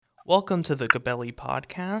Welcome to the Gabelli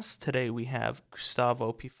podcast. Today we have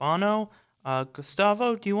Gustavo Pifano.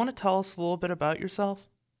 Gustavo, do you want to tell us a little bit about yourself?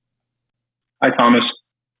 Hi, Thomas.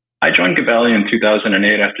 I joined Gabelli in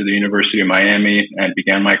 2008 after the University of Miami and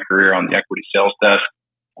began my career on the equity sales desk.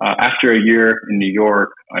 After a year in New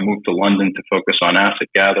York, I moved to London to focus on asset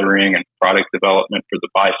gathering and product development for the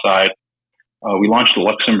buy side. We launched the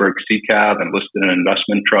Luxembourg CCAV and listed an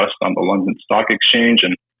investment trust on the London Stock Exchange.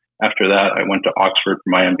 And after that, I went to Oxford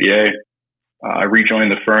for my MBA. I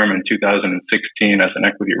rejoined the firm in 2016 as an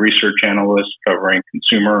equity research analyst covering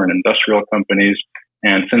consumer and industrial companies.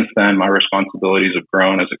 And since then, my responsibilities have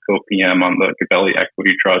grown as a co-PM on the Gabelli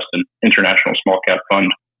Equity Trust and International Small Cap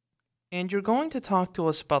Fund. And you're going to talk to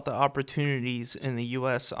us about the opportunities in the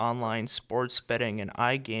U.S. online sports betting and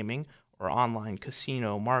iGaming, or online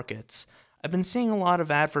casino markets. I've been seeing a lot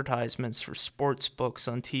of advertisements for sports books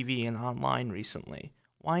on TV and online recently.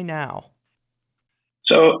 Why now?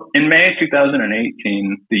 So in May 2018,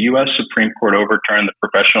 the U.S. Supreme Court overturned the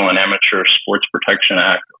Professional and Amateur Sports Protection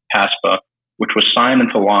Act, PASPA, which was signed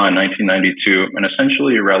into law in 1992 and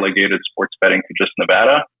essentially relegated sports betting to just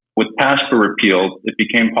Nevada. With PASPA repealed, it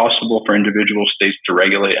became possible for individual states to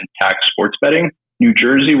regulate and tax sports betting. New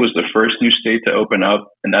Jersey was the first new state to open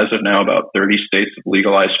up, and as of now, about 30 states have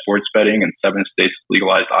legalized sports betting and 7 states have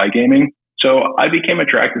legalized iGaming. So I became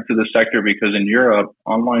attracted to the sector because in Europe,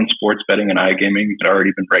 online sports betting and iGaming had already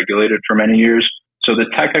been regulated for many years. So the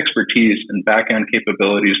tech expertise and back-end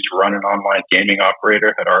capabilities to run an online gaming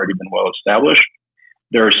operator had already been well established.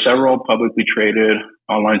 There are several publicly traded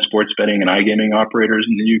online sports betting and iGaming operators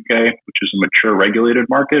in the UK, which is a mature regulated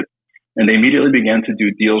market. And they immediately began to do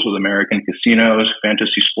deals with American casinos,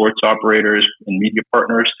 fantasy sports operators, and media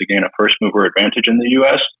partners to gain a first mover advantage in the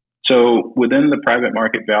US. So within the private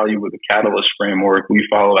market value with the Catalyst framework we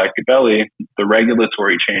follow at Gabelli, the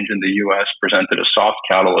regulatory change in the US presented a soft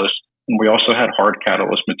catalyst, and we also had hard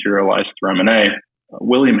catalyst materialize through M&A.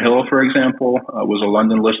 William Hill, for example, was a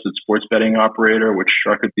London-listed sports betting operator which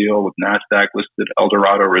struck a deal with NASDAQ-listed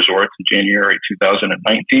Eldorado Resorts in January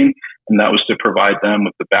 2019, and that was to provide them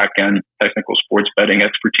with the back-end technical sports betting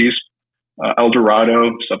expertise. Eldorado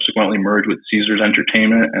subsequently merged with Caesars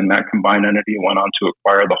Entertainment, and that combined entity went on to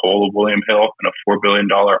acquire the whole of William Hill in a $4 billion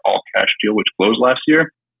all-cash deal which closed last year.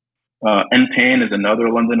 Entain is another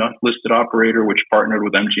London-listed operator which partnered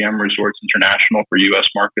with MGM Resorts International for U.S.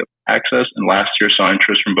 market access, and last year saw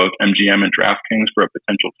interest from both MGM and DraftKings for a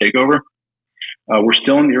potential takeover. We're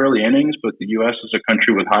still in the early innings, but the U.S. is a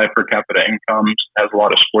country with high per capita incomes, has a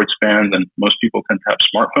lot of sports fans, and most people tend to have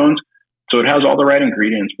smartphones. So it has all the right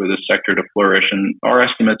ingredients for this sector to flourish, and our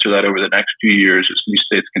estimates are that over the next few years, as new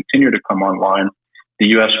states continue to come online, the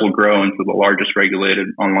U.S. will grow into the largest regulated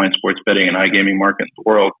online sports betting and iGaming market in the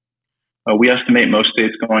world. We estimate most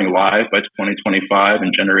states going live by 2025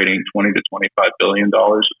 and generating $20 to $25 billion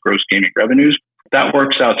of gross gaming revenues. That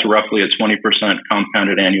works out to roughly a 20%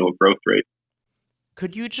 compounded annual growth rate.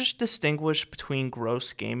 Could you just distinguish between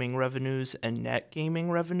gross gaming revenues and net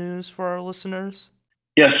gaming revenues for our listeners?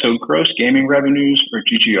 Yes, so gross gaming revenues, or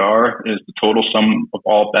GGR, is the total sum of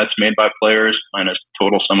all bets made by players minus the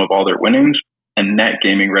total sum of all their winnings. And net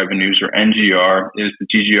gaming revenues, or NGR, is the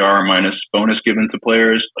GGR minus bonus given to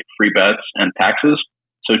players, like free bets and taxes.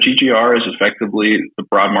 So GGR is effectively the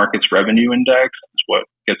broad markets revenue index. It's what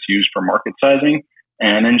gets used for market sizing.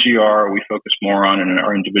 And NGR, we focus more on in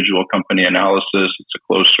our individual company analysis. It's a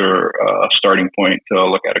closer starting point to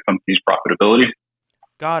look at a company's profitability.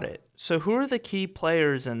 Got it. So who are the key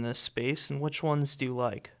players in this space, and which ones do you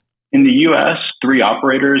like? In the U.S., 3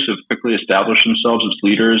 operators have quickly established themselves as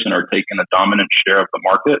leaders and are taking a dominant share of the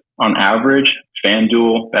market. On average,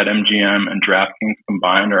 FanDuel, BetMGM, and DraftKings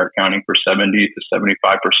combined are accounting for 70 to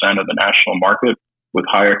 75% of the national market, with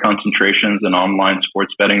higher concentrations in online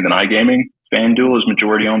sports betting than iGaming. FanDuel is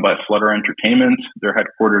majority owned by Flutter Entertainment. They're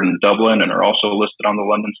headquartered in Dublin and are also listed on the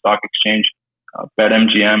London Stock Exchange.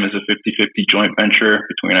 BetMGM is a 50-50 joint venture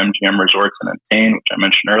between MGM Resorts and Entain, which I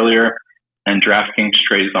mentioned earlier. And DraftKings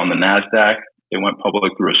trades on the NASDAQ. They went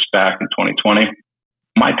public through a SPAC in 2020.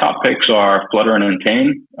 My top picks are Flutter and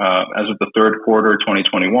Entain. As of the third quarter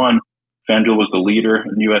 2021, FanDuel was the leader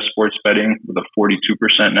in U.S. sports betting with a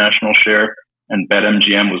 42% national share, and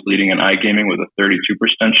BetMGM was leading in iGaming with a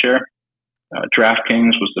 32% share.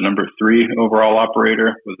 DraftKings was the number 3 overall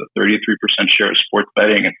operator with a 33% share of sports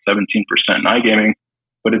betting and 17% in iGaming,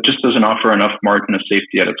 but it just doesn't offer enough margin of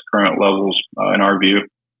safety at its current levels, in our view.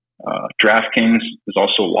 DraftKings is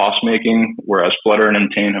also loss-making, whereas Flutter and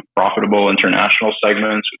Entain have profitable international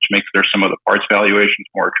segments, which makes their sum of the parts valuations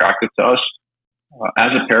more attractive to us.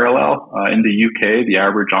 As a parallel, in the UK, the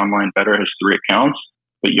average online bettor has 3 accounts.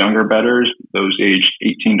 but younger bettors, those aged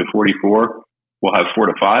 18 to 44, will have 4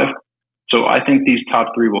 to 5. So I think these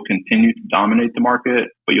top three will continue to dominate the market,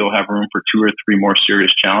 but you'll have room for 2 or 3 more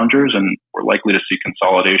serious challengers, and we're likely to see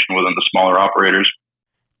consolidation within the smaller operators.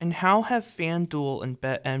 And how have FanDuel and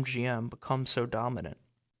BetMGM become so dominant?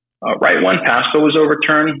 Right when PASPA was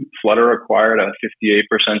overturned, Flutter acquired a 58%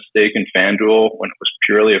 stake in FanDuel when it was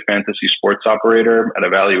purely a fantasy sports operator at a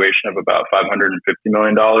valuation of about $550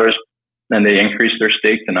 million. Then they increased their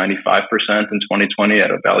stake to 95% in 2020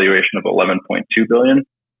 at a valuation of $11.2 billion.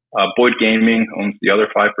 Boyd Gaming owns the other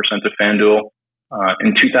 5% of FanDuel.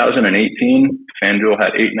 In 2018, FanDuel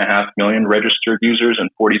had 8.5 million registered users in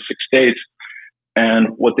 46 states.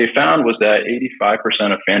 And what they found was that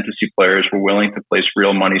 85% of fantasy players were willing to place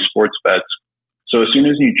real money sports bets. So as soon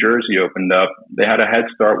as New Jersey opened up, they had a head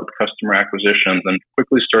start with customer acquisitions and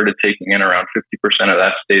quickly started taking in around 50% of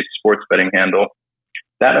that state's sports betting handle.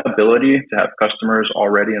 That ability to have customers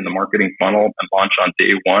already in the marketing funnel and launch on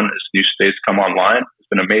day one as new states come online has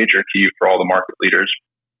been a major key for all the market leaders.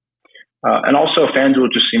 And also,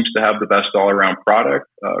 FanDuel just seems to have the best all-around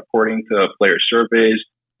product. According to player surveys,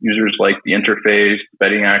 users like the interface, the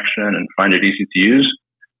betting action, and find it easy to use.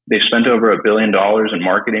 They've spent over $1 billion in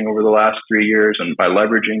marketing over the last 3 years, and by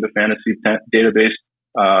leveraging the fantasy database,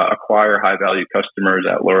 acquire high-value customers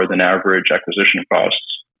at lower than average acquisition costs.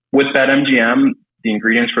 With BetMGM, the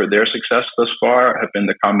ingredients for their success thus far have been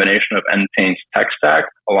the combination of Entain's tech stack,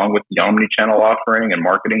 along with the omni-channel offering and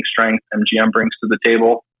marketing strength MGM brings to the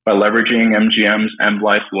table. By leveraging MGM's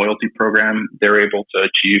M-Life loyalty program, they're able to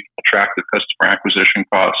achieve attractive customer acquisition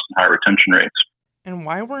costs and high retention rates. And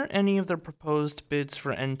why weren't any of the proposed bids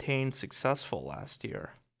for Entain successful last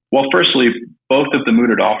year? Well, firstly, both of the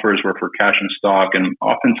mooted offers were for cash and stock, and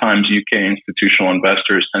oftentimes UK institutional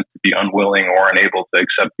investors tend to be unwilling or unable to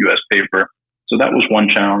accept US paper. So that was one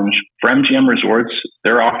challenge. For MGM Resorts,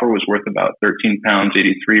 their offer was worth about £13.83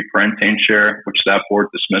 per Entain share, which that board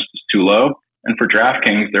dismissed as too low. And for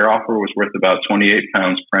DraftKings, their offer was worth about £28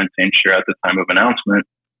 per Entain share at the time of announcement.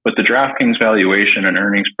 But the DraftKings valuation and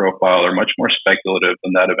earnings profile are much more speculative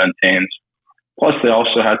than that of Entain's. Plus, they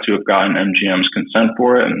also had to have gotten MGM's consent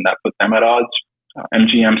for it, and that put them at odds.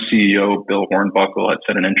 MGM CEO Bill Hornbuckle had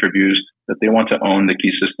said in interviews that they want to own the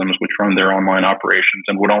key systems which run their online operations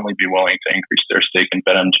and would only be willing to increase their stake in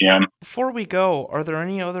BetMGM. Before we go, are there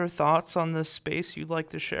any other thoughts on this space you'd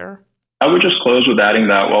like to share? I would just close with adding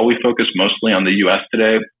that while we focus mostly on the U.S.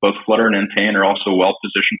 today, both Flutter and Entain are also well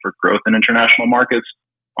positioned for growth in international markets.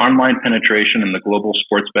 Online penetration in the global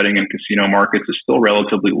sports betting and casino markets is still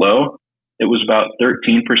relatively low. It was about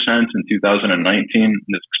 13% in 2019 and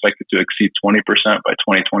is expected to exceed 20% by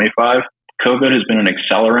 2025. COVID has been an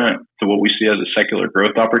accelerant to what we see as a secular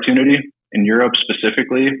growth opportunity. In Europe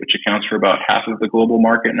specifically, which accounts for about half of the global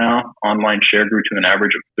market now, online share grew to an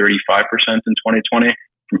average of 35% in 2020.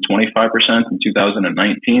 From 25% in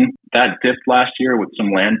 2019. That dipped last year with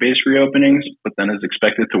some land-based reopenings, but then is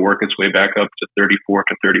expected to work its way back up to 34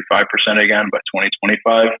 to 35% again by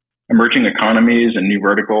 2025. Emerging economies and new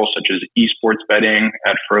verticals such as esports betting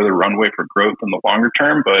add further runway for growth in the longer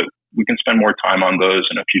term, but we can spend more time on those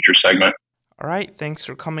in a future segment. All right, thanks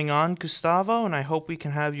for coming on, Gustavo, and I hope we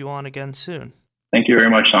can have you on again soon. Thank you very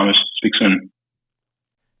much, Thomas. Speak soon.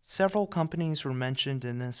 Several companies were mentioned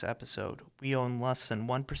in this episode. We own less than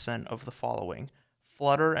 1% of the following: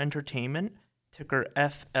 Flutter Entertainment, ticker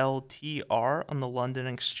FLTR on the London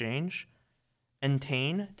Exchange;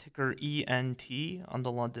 Entain, ticker ENT on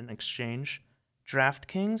the London Exchange;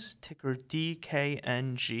 DraftKings, ticker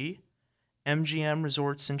DKNG; MGM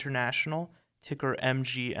Resorts International, ticker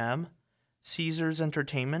MGM; Caesars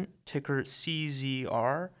Entertainment, ticker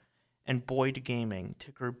CZR; and Boyd Gaming,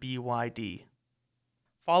 ticker BYD.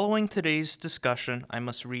 Following today's discussion, I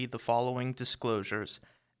must read the following disclosures.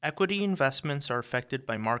 Equity investments are affected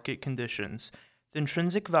by market conditions. The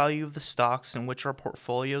intrinsic value of the stocks in which our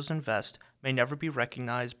portfolios invest may never be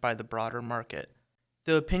recognized by the broader market.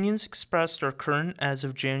 The opinions expressed are current as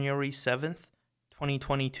of January 7th,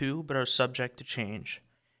 2022, but are subject to change.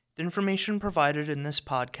 The information provided in this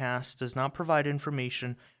podcast does not provide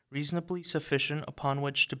information reasonably sufficient upon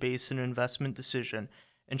which to base an investment decision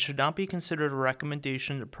and should not be considered a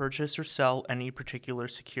recommendation to purchase or sell any particular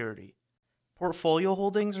security. Portfolio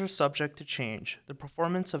holdings are subject to change. The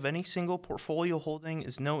performance of any single portfolio holding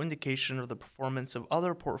is no indication of the performance of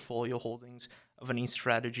other portfolio holdings of any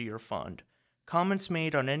strategy or fund. Comments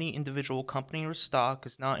made on any individual company or stock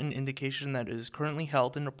is not an indication that it is currently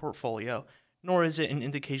held in a portfolio, nor is it an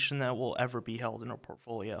indication that it will ever be held in a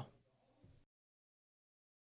portfolio.